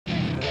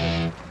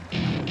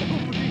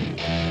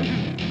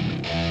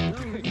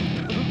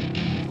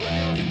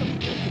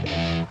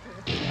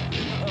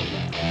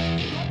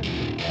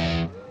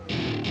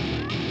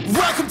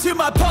to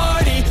my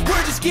party,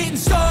 we're just getting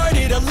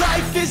started. A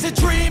life is a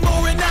dream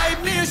or a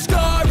nightmare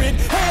scarring.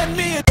 Hand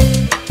me a...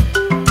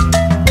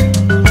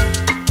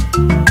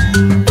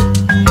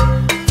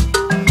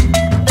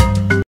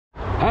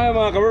 Hi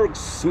mga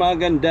ka-works,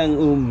 magandang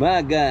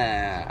umaga.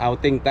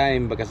 Outing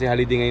time, kasi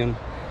holiday ngayon.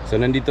 So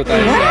nandito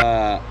tayo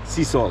sa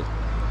Sisol.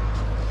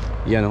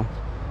 Yan o.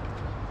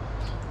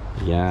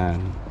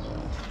 Yan.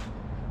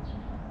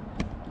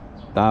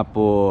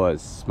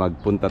 Tapos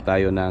magpunta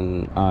tayo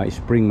ng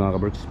spring mga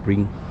ka-works,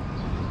 spring.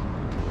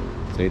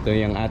 So ito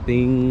yung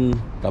ating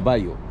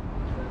kabayo.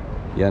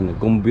 Yan,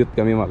 nag-commute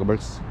kami mga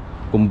ka-works.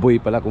 Kumboy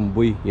pala,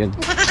 kumboy. Yan.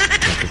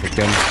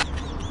 Nasasakyan.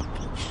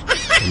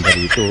 Ganda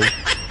dito.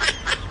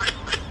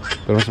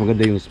 Pero mas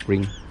maganda yung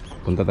spring.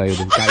 Punta tayo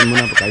dun. Kain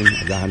muna, pagkain.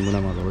 Agahan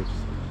muna mga ka-works.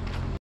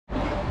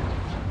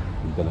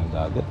 Ganda lang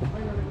dagat eh.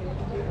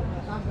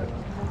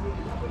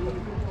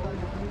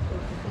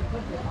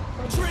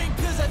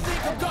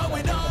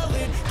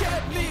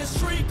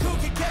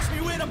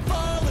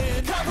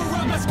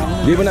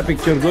 Di ba na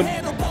picture good?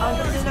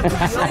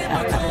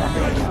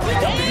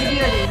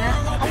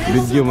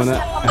 Video mo na.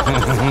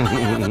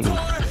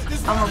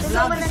 Ang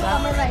mag-vlog sa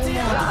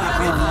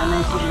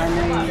nanay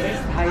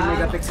high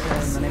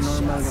megapixel, nanay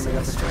normal na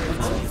megapixel.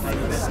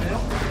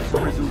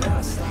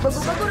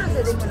 Bago-bago rin sa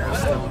din mo na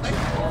ako.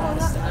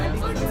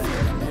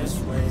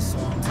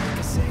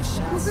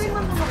 Guguin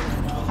mo muna.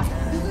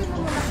 Guguin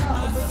mo muna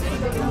ka.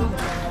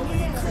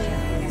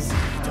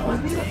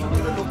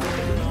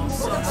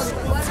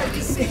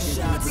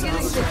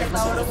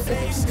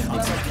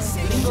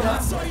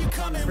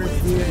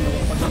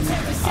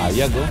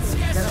 Ayag oh.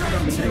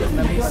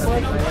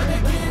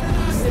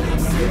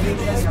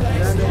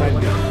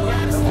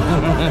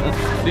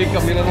 Di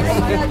kami na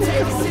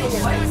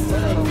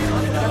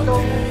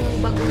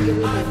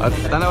at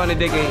tanawan ni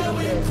Deke.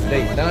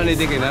 Tanawan ni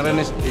Deke.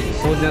 Naranas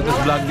food na to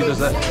vlog dito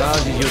sa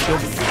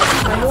YouTube.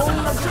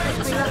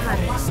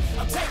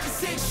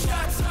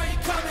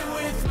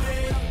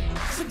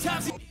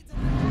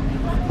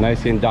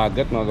 Nice yung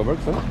dagat mga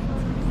ka-works, huh?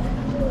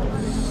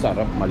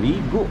 Sarap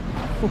maligo.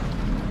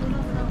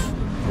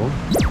 Oh,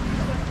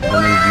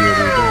 anong view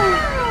rito?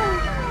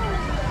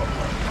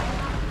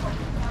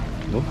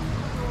 Oh.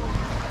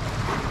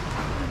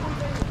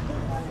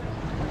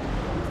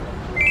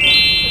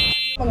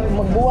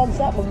 Magbuwag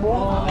sa,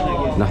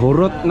 magbuwag.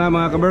 Nahurot na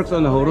mga ka-works,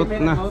 oh, nahurot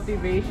na.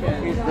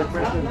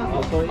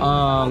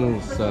 Ang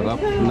sarap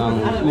ng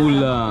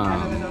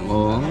ulam.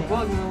 Oh.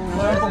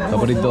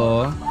 Tapos dito,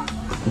 oh.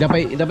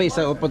 Dapat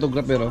isa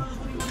photographer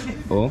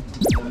oh.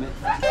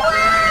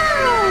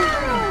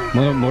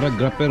 Mura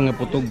grapper nga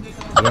putog.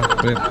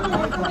 Grapper.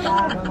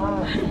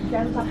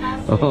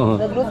 Oh.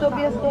 Nagluto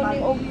biyas ko ni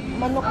og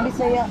manok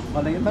Bisaya.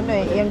 Ano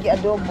eh, iyang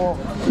gi-adobo.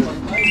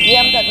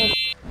 Iyang tatay.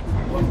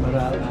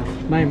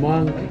 May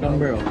muang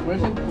cucumber oh.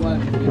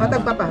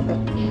 Matag papate.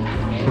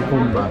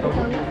 Kukumba.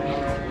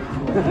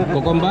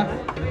 Kukumba?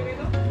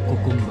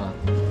 Kukumba.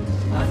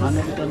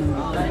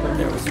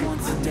 There was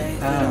once a day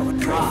that I would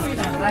pray for you.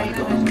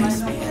 Go and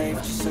misbehave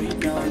just so you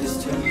know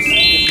this too.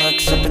 Second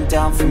looks up and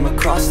down from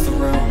across the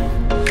room.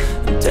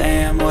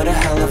 Damn, what a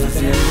hell of a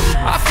view.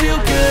 I feel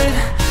good,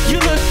 you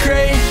look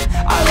great.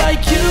 I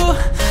like you,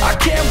 I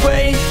can't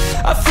wait.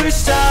 A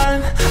first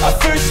time, a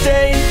first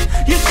date.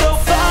 You're so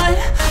fine,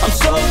 I'm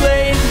so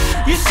late.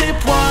 You sip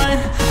wine,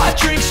 I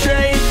drink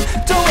straight.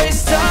 Don't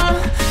waste time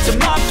to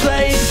my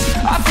place.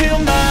 I feel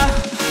my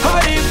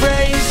heart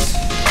erase.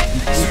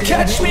 So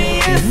catch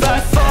me if I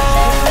fall.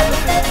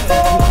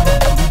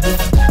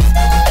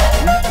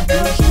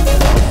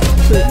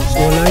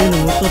 Wala yun,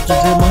 umutot sa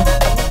Zema.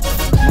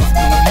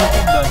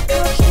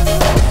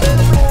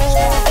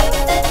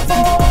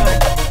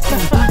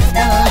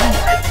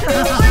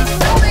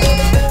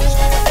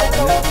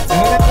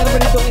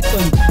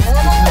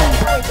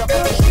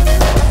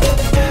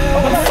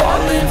 I'm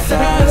falling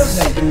fast,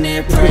 sitting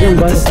here praying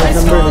that this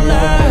night's gonna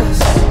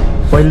last.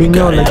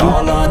 Got it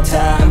all on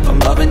tap, I'm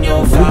loving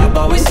your vibe,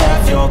 always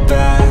have your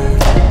back.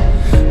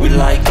 We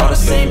like all the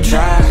same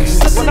tracks,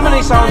 listen all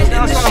night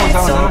and the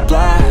sheets all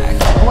black.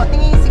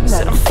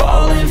 Said I'm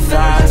falling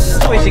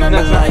fast, don't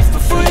remember life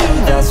before you,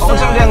 that's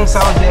fact.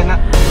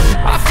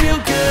 I feel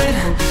good,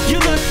 you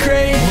look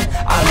great,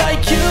 I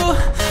like you,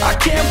 I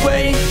can't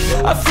wait.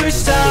 A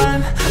first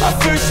time, a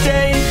first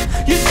date.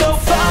 You're so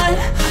fine,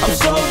 I'm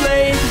so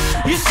late.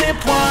 You sip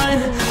wine,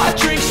 I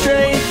drink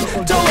straight.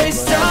 Don't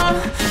waste time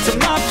to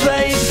my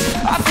place.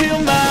 I feel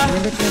my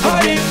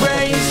heart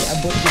erase.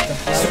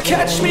 So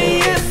catch me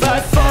if I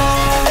fall.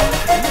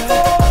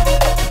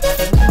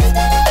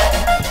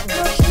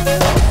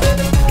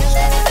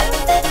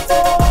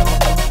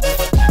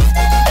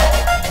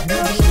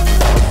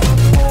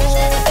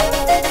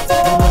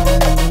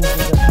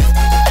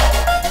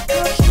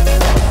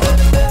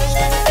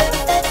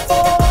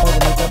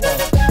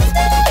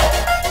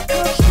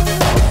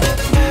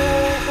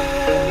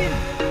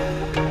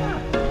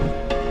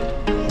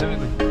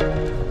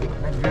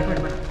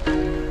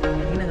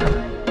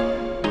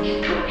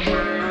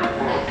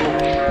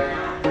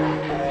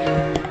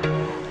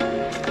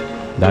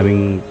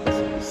 Daming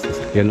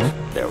sasakyan, no?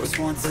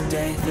 once a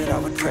day that I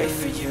would pray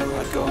for you.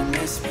 I'd go and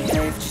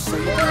misbehave just so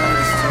you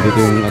notice too. Dito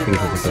yung ating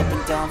Up sasakyan.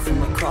 and down from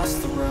across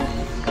the room.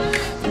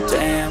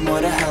 Damn,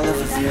 what a hell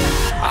of a view.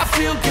 I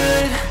feel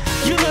good,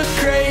 you look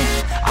great,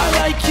 I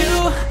like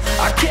you,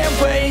 I can't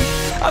wait.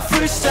 A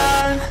first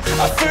time,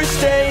 a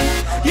first date,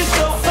 you're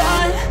so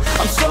fine,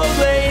 I'm so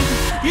late.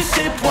 You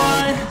sip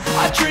wine,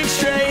 I drink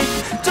straight,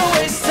 don't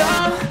waste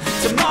time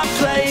to my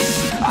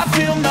place. I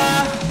feel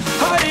my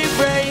heart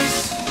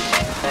erase,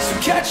 so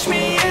catch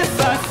me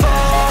if I fall.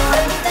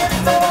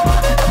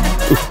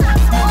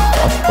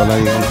 Pas pala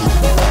yung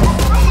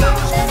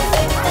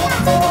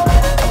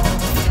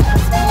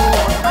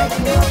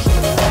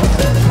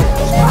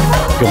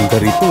ganda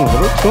rito,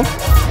 harap ko.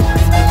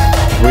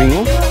 Bring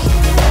on.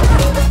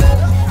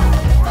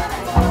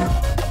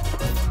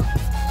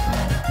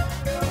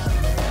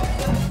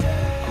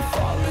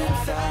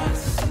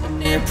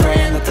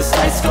 Praying that this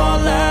night's gonna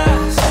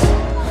last.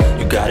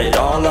 You got it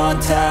all on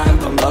tap,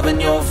 I'm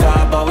loving your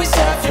vibe, always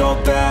have your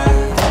back.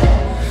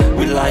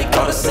 We like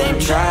all the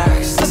same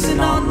tracks, listen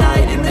all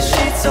night in the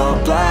sheets all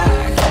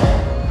black.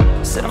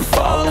 Said I'm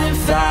falling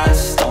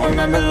fast, don't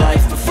remember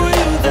life before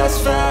you, that's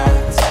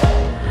facts.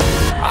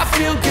 I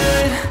feel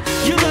good,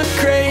 you look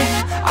great,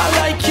 I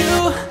like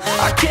you,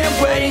 I can't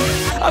wait.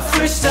 A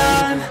first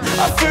time,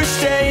 a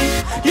first date,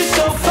 you're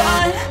so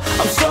fine,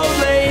 I'm so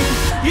late.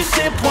 You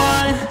sip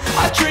wine,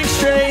 I drink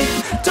straight,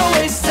 don't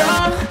waste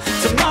time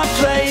to my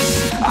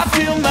place. I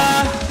feel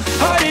my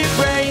heart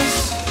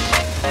erase,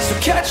 so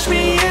catch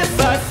me if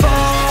I fall.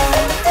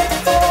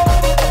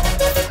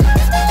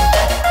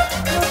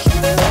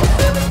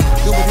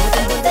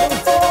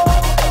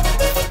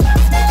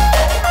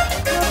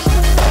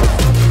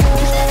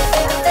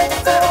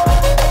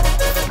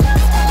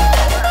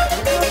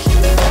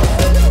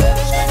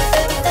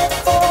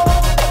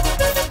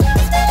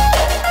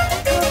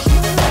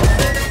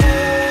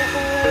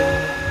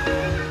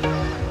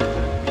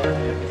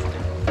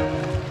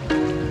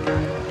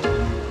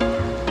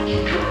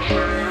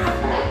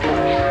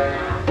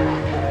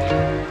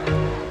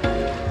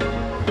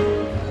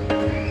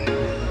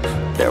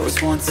 There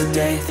was once a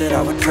day that I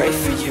would pray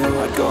for you.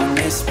 I'd go and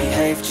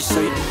misbehave just so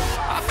you.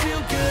 I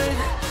feel good,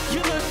 you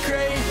look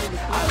great,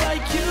 I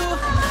like you,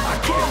 I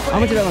can't wait.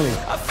 Amo sila kami.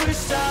 A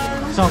first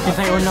time, So,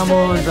 kisay una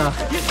mo sa...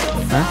 you're so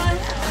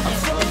fine, I'm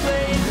so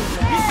late.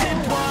 You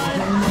sip wine,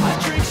 I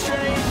drink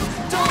straight,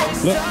 don't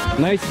waste Look, time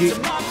nice to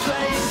my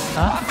place.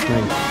 Ha?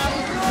 Nice.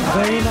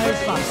 Very nice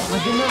pa.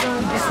 Maganda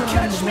ng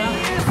restaurant na.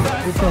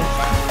 Ito.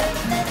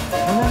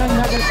 Ano lang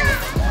nagal?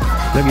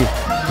 Lagi.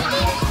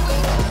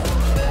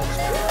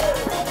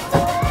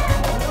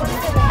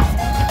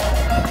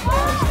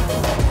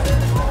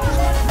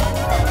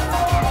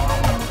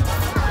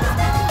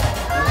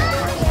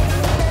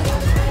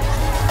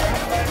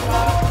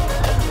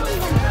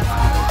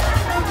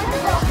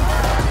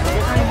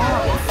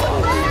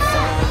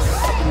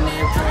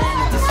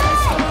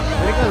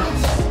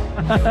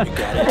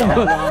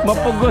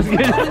 Mapugos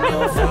gila.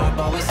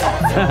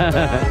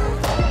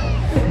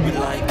 We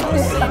like all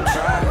the same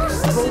tracks,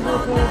 listen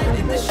all night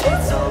in the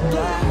sheets all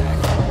black.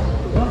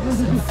 Welcome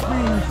to the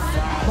spring.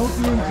 Hope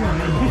you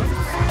enjoy.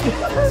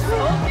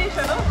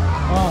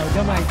 Oh,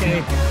 gamay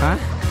kay. Ha?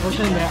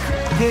 Ocean ba?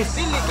 Kiss.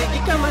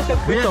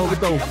 Bitaw,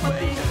 bitaw.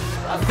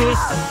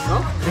 Kiss.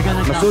 Teka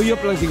na ta.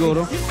 Masuyop lang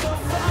siguro.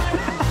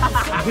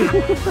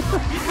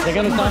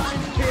 Teka na ta.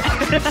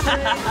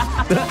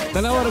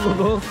 Tanawar ko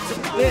ko.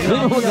 Di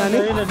mo magani.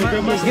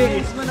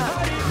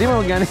 Di mo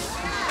magani.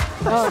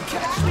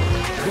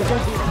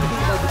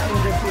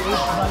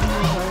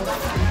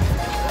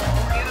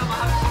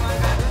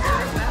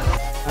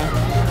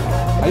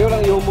 Ayaw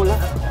lang ihumol ha.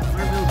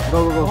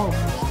 Go, go, go.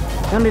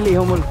 Yan nili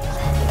ihumol.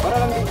 Para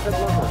lang din sa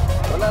ko.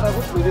 Wala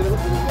ragot, pwede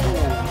ragot.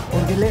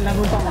 Kung dili lang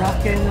untang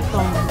rocket na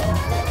to.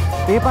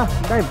 Sige pa,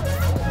 dive.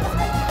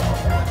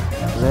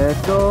 Let's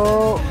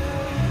go.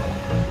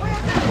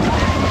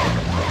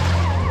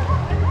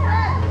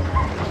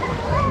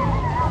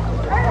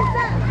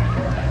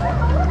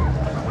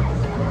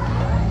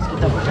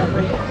 Kita po siya,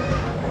 pre.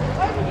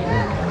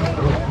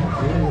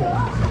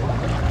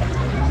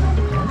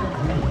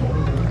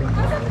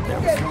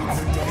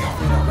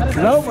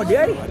 Hello, mo di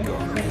ay.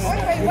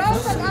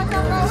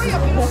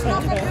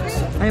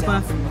 Ay pa.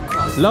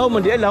 Law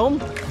mo di ay, law.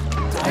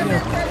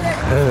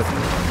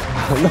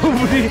 Law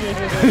mo di.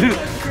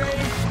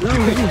 Law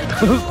mo di.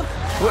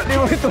 Wala di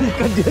mo itong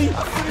kadyay.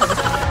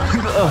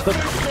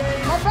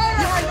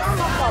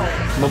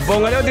 Mabong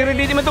nga daw, di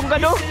man itong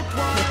kado.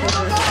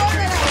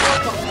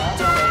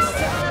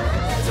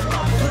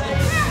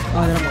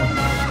 Oh, dala mo.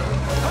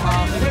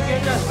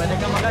 Pwede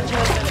ka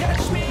mag-chill.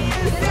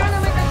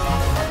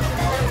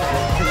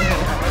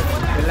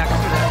 Relax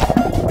lang.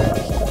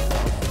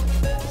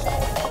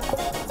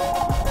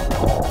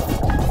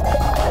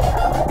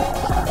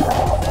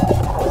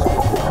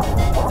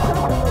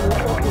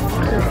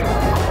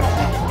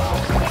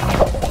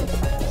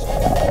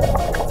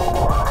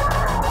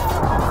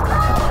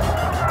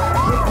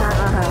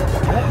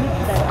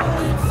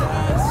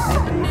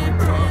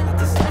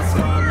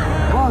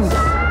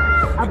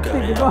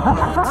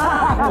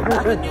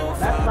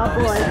 We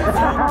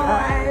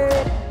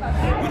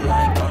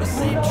like all the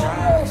same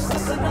tracks,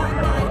 listen all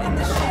night and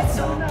the sheets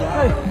all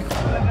black.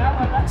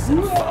 Said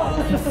I'm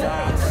falling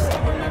fast, I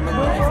remember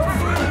life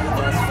before you,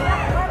 that's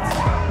facts.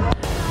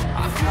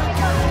 I feel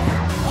good,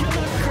 you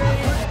look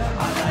great,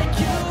 I like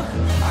you,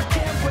 I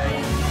can't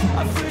wait.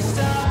 Our first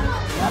time,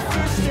 our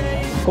first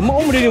date.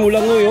 Kumaon mo din mo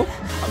lang ngoy, oh.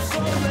 I'm so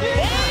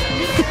late.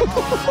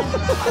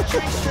 I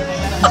drink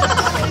straight.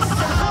 It's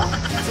time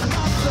to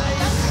my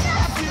place.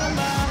 I feel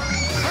my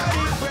heart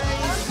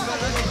erase.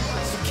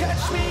 So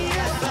catch me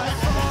if I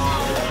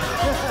fall.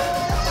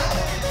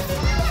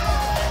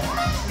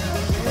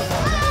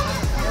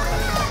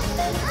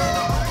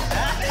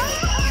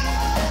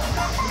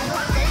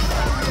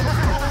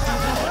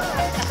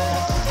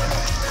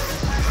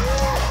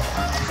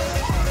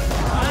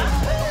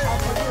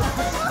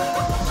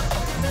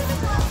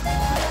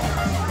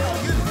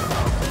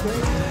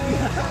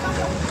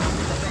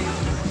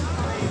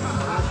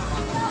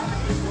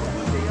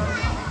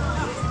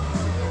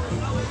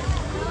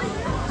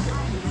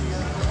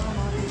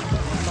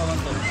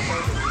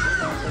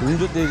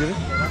 Nindot deh jadi.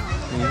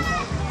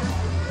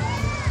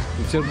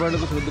 Server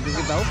lagu sudah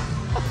kita tahu.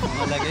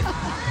 Lagi.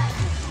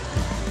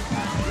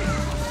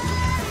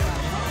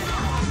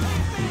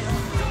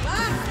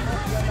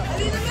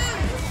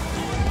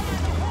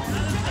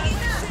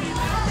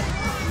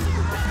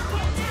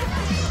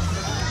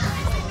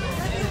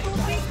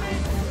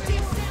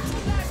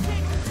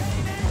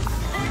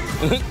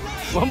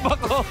 Mampak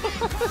kok.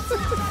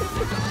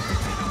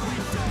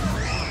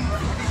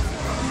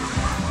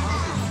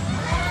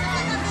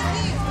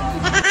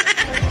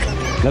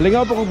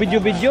 Nalingaw pa kong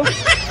video-video.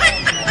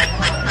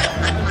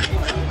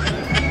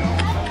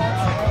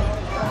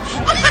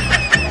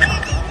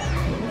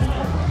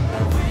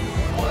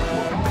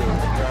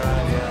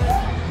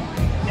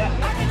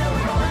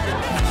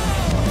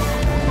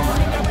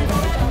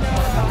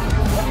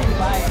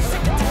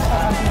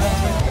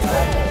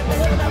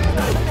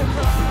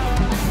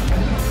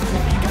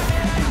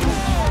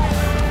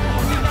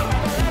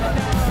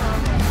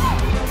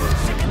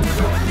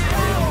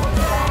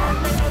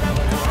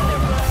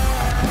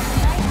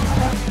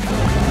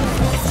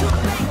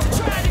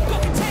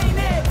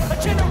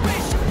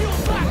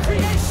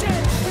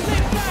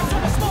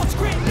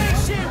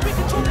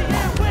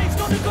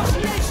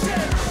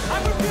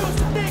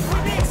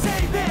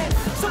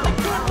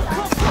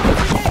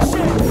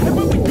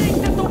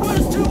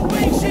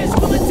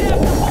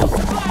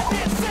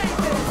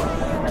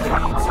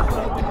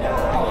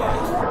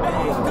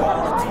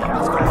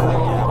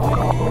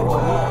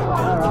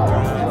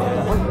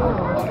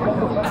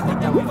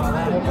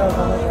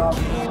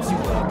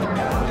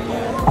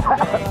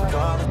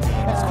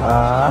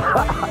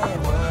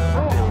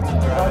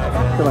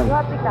 Cuman.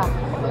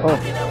 Oh.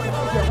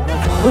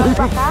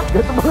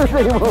 Gato mo sa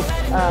iyo.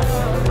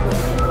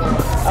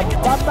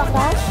 Abba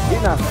ka? Di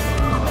na.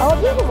 Oh,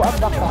 di ko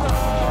abba ka.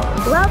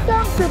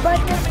 Welcome to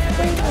Banyan.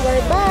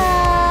 We're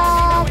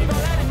back.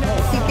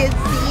 As you can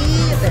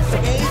see, the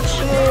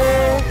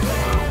nature.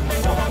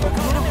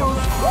 Beautiful.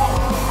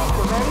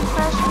 Very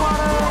fresh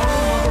water.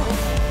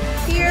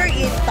 Here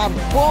in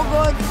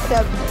Tabogon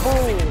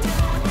Cebu.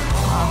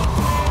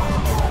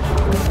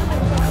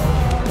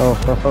 Oh.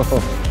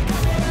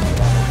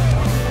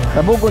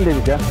 Tabogon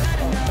din siya.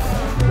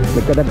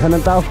 Nagkadaghan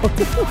ng tao.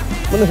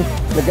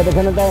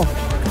 Nagkadaghan ng tao.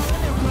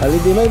 Ali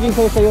di may ging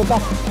sayo ta.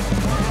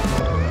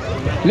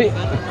 Li.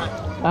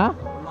 Ha?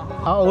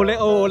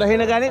 Ulahin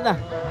na ganit na.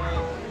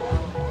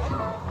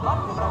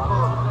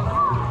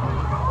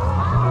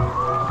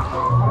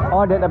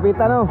 Order na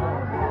pita no.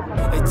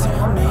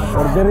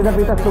 Order na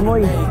pita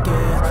sumoy.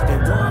 They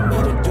want me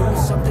to do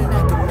something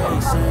that can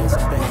make sense.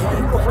 They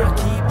hate when I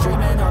keep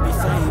dreaming I'll be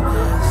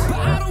famous, but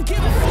I don't give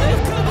a fuck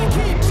 'cause I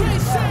keep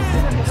chasing.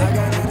 I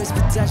got all this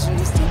potential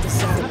that's deep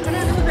inside of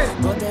me,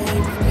 but they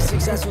hate when you're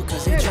successful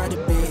 'cause they try to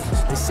be.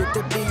 They sit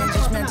there being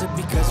judgmental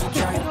because you're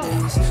trying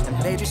things, and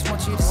they just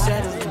want you to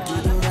settle and do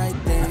the right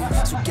thing.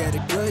 So get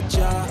a good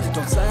job,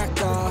 don't slack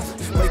off.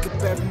 Wake up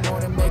every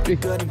morning, make a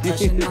good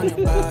impression on your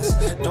boss.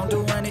 Don't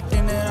do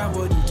anything that I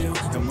wouldn't do,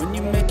 and when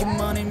you're making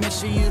money, make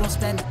sure you don't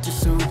spend it too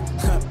soon.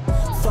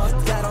 Fuck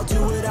that, I'll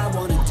do what I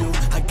wanna do.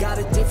 I got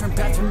a different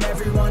path from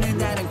everyone and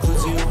that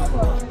includes you.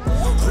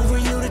 Who are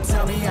you to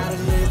tell me how to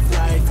live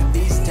life? In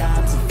these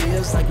times it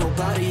feels like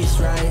nobody is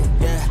right,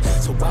 yeah.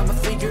 So I'ma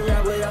figure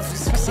out what else to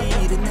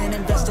succeed, and then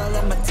invest all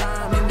of my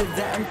time into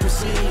that and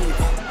proceed.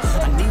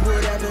 I need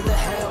whatever the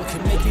hell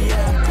can make me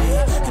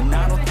happy, and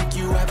I don't think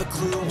you have a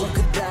clue what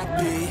could that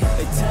be.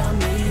 They tell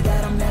me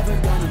that I'm never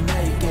gonna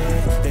make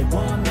it. They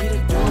want me to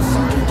do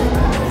something that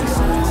can make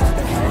sense.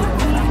 They hate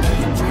when I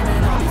keep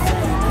dreaming I'll be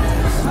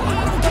famous, but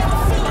I don't give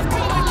a fuck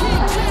 'cause I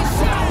keep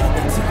chasing.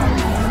 They tell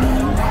me that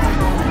I'm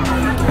never gonna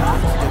make it.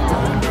 They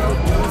want me to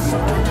do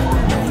something that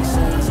can make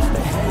sense.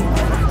 They hate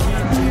when I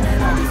keep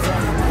dreaming I'll be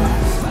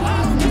famous, but I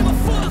don't give a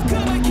fuck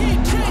 'cause I keep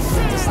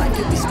chasing. This life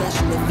could be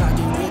special if I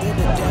get rid of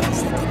the devils.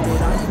 They think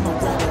that I am a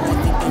rebel. I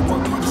think they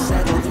want me to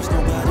settle. There's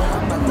nobody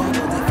on my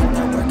level. They think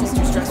that work is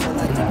too stressful.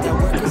 I think that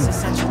work is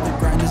essential.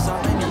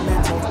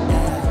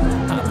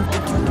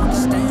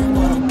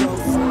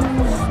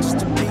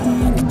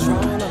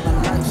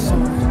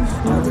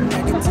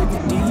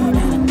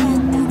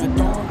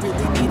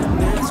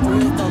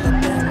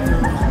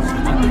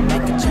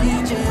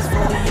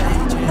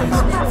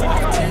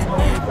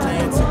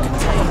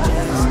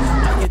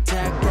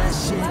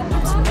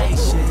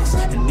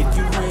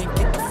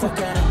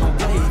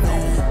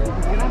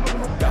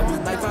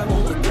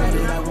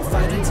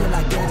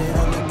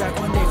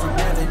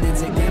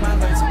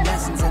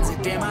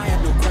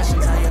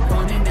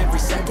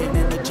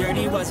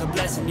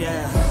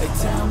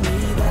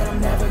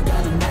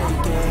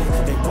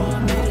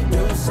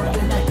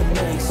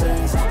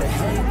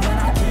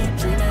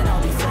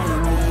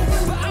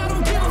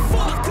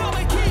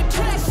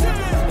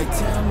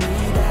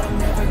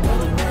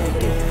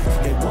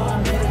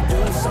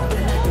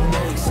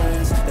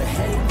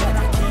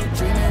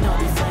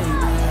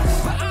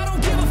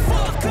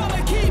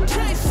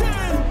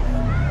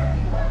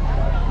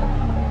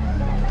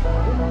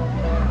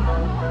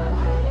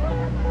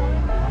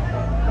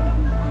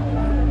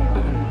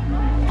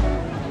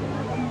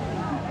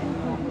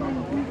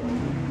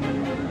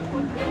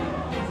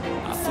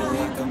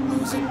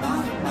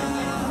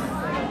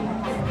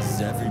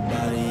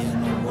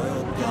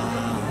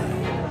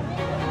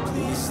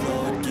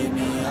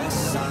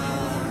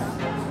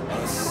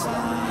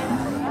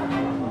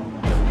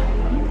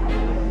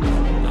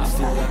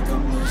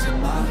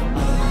 losing my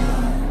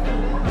mind.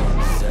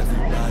 Is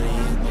everybody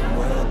in the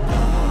world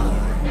blind?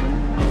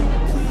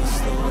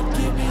 Please, Lord,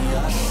 give me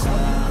a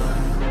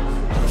sign,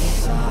 a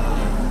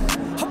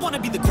sign. I wanna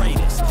be the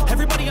greatest.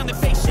 Everybody on the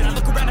fake shit. I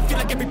look around and feel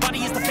like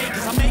everybody is the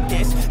fakest. I make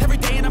this every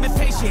day and I'm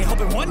impatient,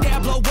 hoping one day I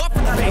blow up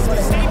from the basement.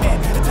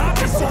 Statement, the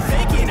top is so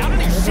vacant. I don't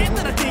hear shit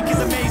that I think is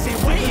amazing.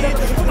 Waiting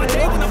for my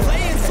day when I'm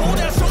playing sold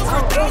out shows for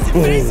 1,000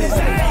 faces.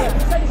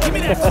 Hey, give me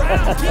that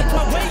crown, keep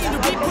my way and to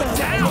be put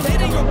down.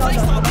 It ain't your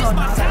place, no, this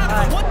my town. If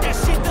I want that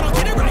shit, then I'll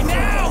get it right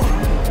now.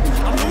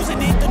 I'm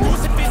losing it, the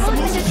losing fits, I'm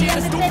losing shit.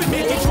 A stupid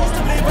man, you choose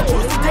to live, but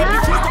choose to dip, you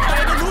choose to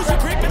play, to lose your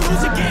grip and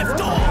lose your gift.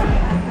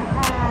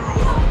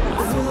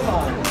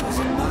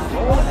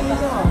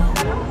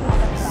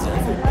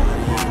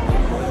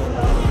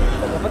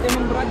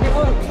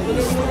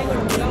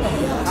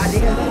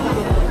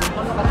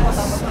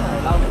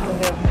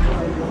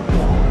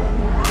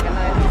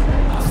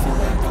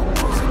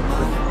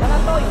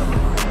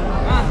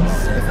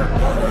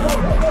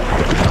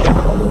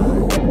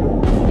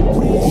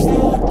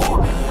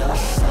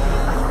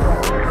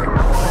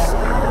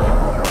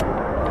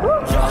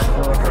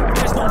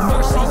 There's no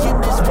mercy in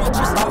this world,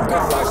 just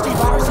hunger, thirsty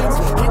versions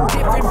in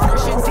different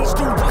versions, each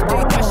do what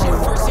they question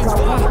persons.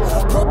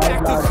 Pull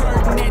back the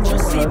curtain and you'll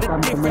see the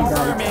different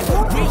vermin.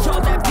 We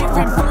all have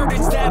different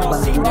burdens that all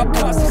seem to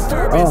cause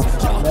disturbance.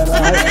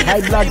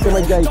 High blood to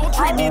my guys. Don't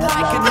treat me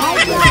like a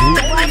neighbor.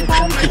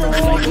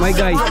 My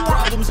guys.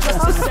 Problems just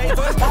to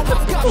savor. I've got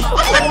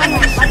my own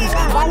issues.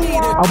 I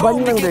need a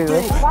Abanyan grown lang to get tayo.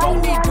 through. Don't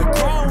need to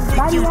groan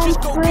with you. Just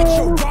go get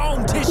your own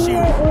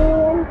tissue.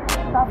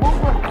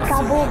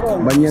 Tabogon.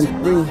 Banyan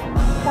Spring.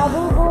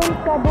 Tabogon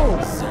Cebu.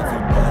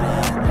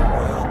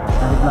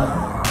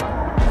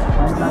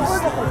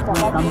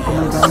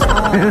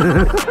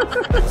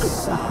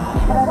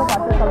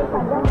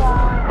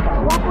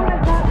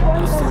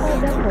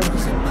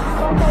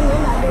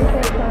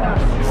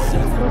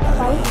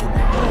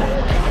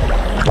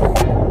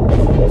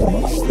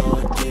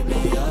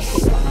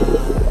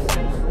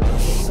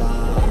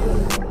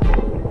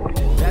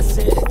 That's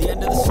it, the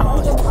end of the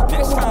song.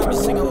 Next time you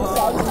sing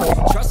along.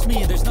 Trust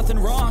me, there's nothing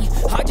wrong.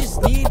 I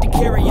just need to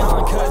carry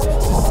on, cause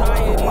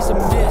society's a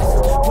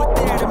myth. Put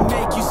there to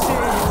make you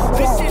sit.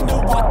 Listen to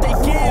what they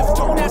give.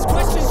 Don't ask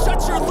questions,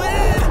 shut your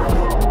lid.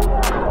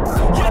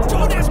 Yeah,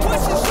 don't ask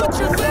questions, shut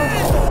your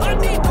lid. I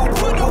need to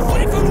run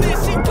away from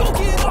this and go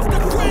get off the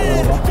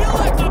grid. Feel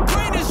like my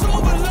brain is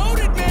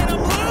overloaded, man,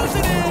 I'm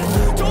losing it.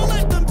 Don't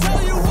let them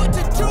tell you what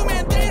to do,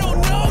 man, they don't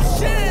know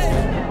shit.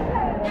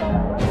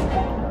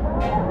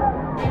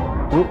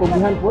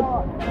 Ugihan po?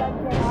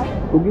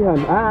 Ugihan,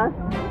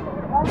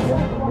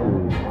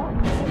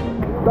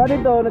 So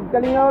dito,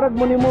 nagkalingaw rag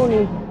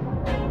muni-muni.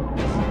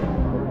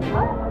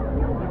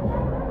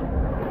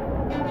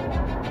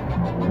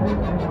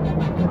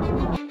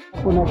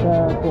 Ako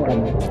nakakuhan.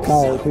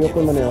 Now, tuyo ko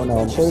man yun.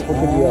 Now, tuyo ko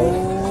bigyaw.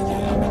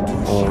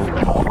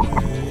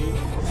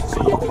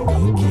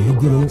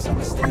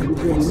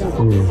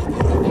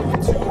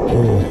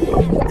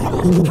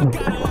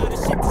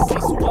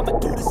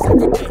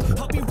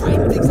 I'll be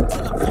writing things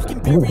until I'm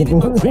fucking buried in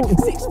my grave.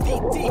 6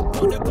 feet deep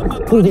under, but my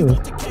body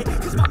won't decay.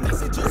 Cause my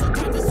messages are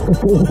kinda so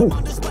cool, I'm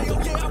on display.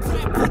 Oh yeah, I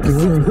rap like it's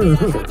every day.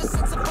 I have a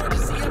sense of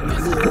urgency, a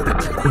message of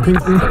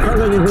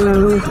the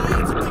dirty.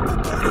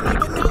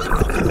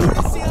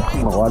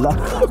 Mawala.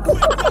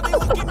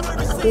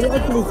 Pero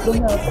at least kung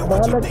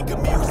bahalag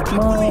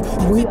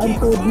mabuhian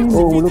po din.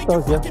 Oo, ulog tao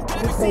siya.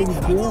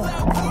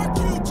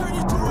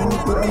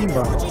 Ano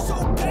ba?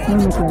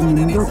 Ano sa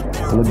nindot?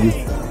 Lagi.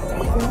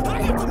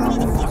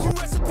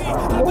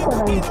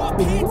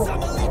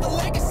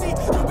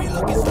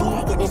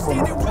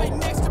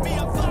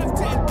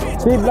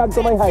 Speed vlog to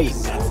my high.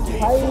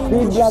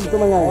 Speed vlog to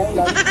my high.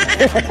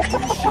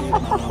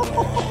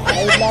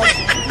 Hi vlog.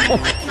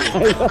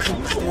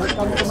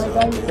 Welcome to my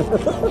guys.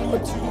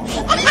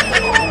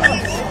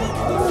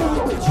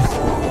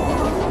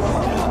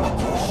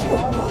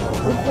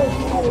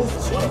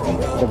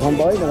 Daghan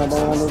boy, daghan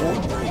mga ano na.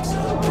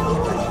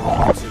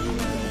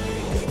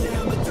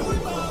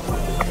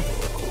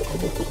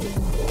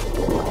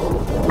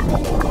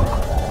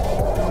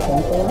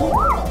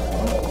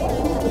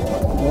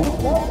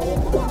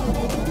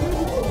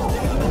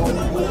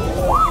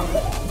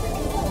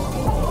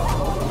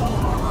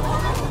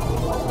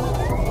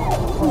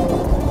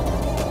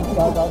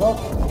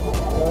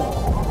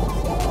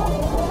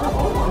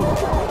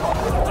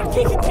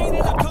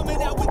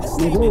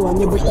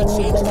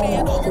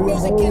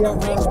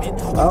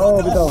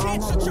 Oo, bitaw.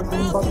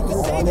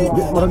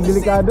 Marang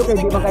delikado kay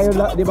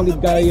di man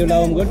gid kayo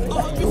lawom gud.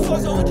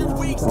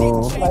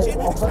 Oo.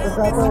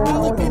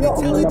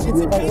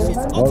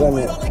 Oo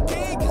gani.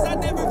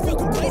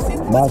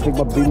 Basig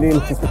mabilin.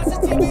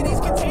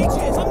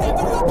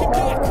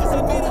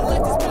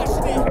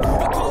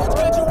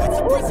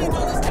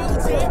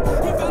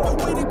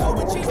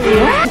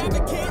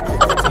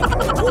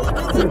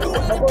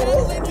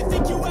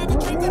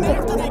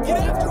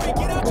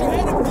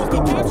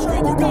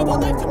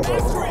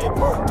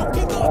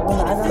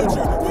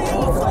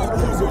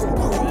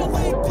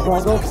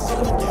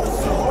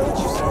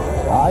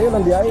 Ayun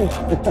ang biyahe.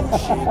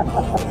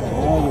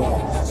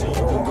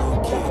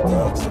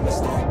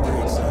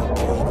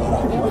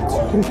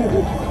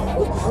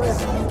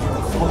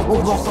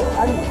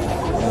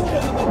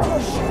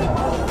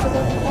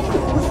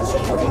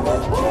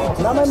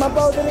 Namay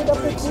mapaw din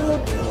kapit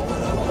silot.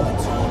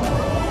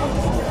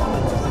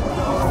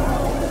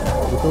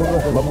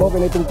 Mabaw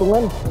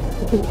pinitungtungan.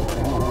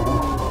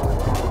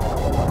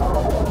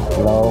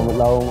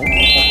 Laong.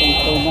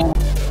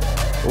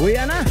 Uwi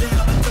na.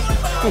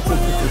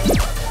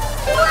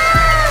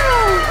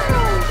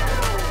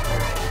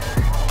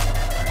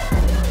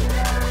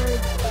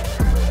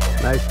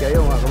 Nice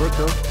kayo mga kabrok,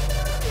 no?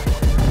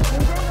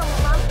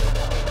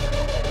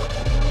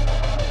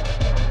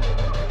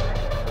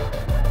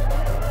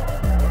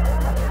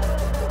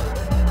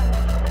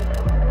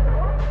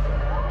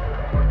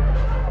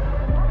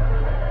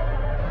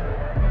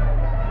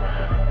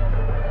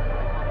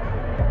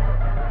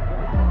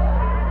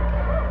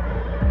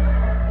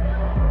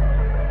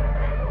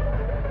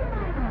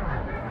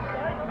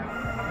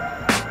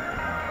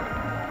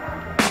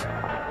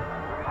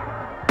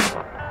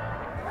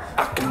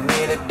 I can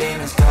hear the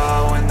demons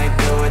call when they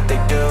do what they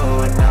do.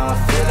 And now I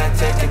feel like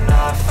taking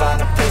off,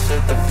 find a place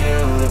with a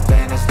view. The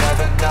pain is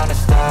never gonna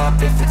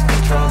stop if it's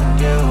controlling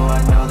you.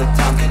 I know that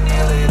time can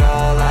heal it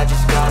all, I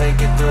just gotta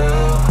get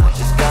through. I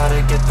just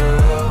gotta get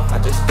through, I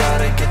just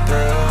gotta get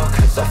through.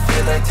 Cause I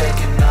feel like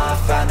taking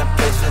off, find a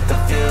place with a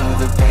view.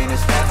 The pain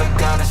is never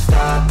gonna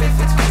stop if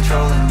it's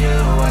controlling you.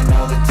 I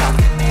know that time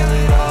can heal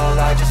it all,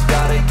 I just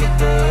gotta get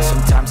through.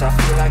 Sometimes I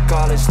feel like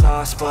all is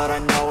lost, but I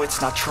know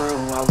it's not true.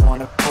 I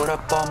wanna put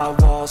up all my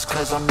walls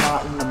cause I'm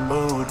not in the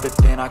mood, but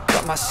then I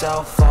cut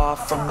myself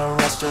off from the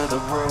rest of the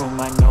room.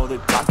 I know that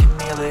time can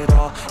heal it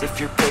all if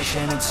you're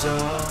patient and soon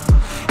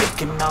it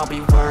can all be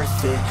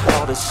worth it,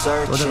 all the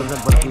searching.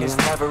 Pain is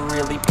never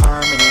really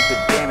permanent, but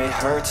damn it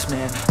hurts,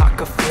 man. I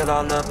could feel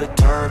all of the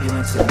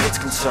turbulence and it's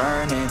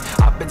concerning.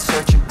 I've been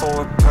searching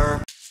for a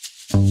purpose.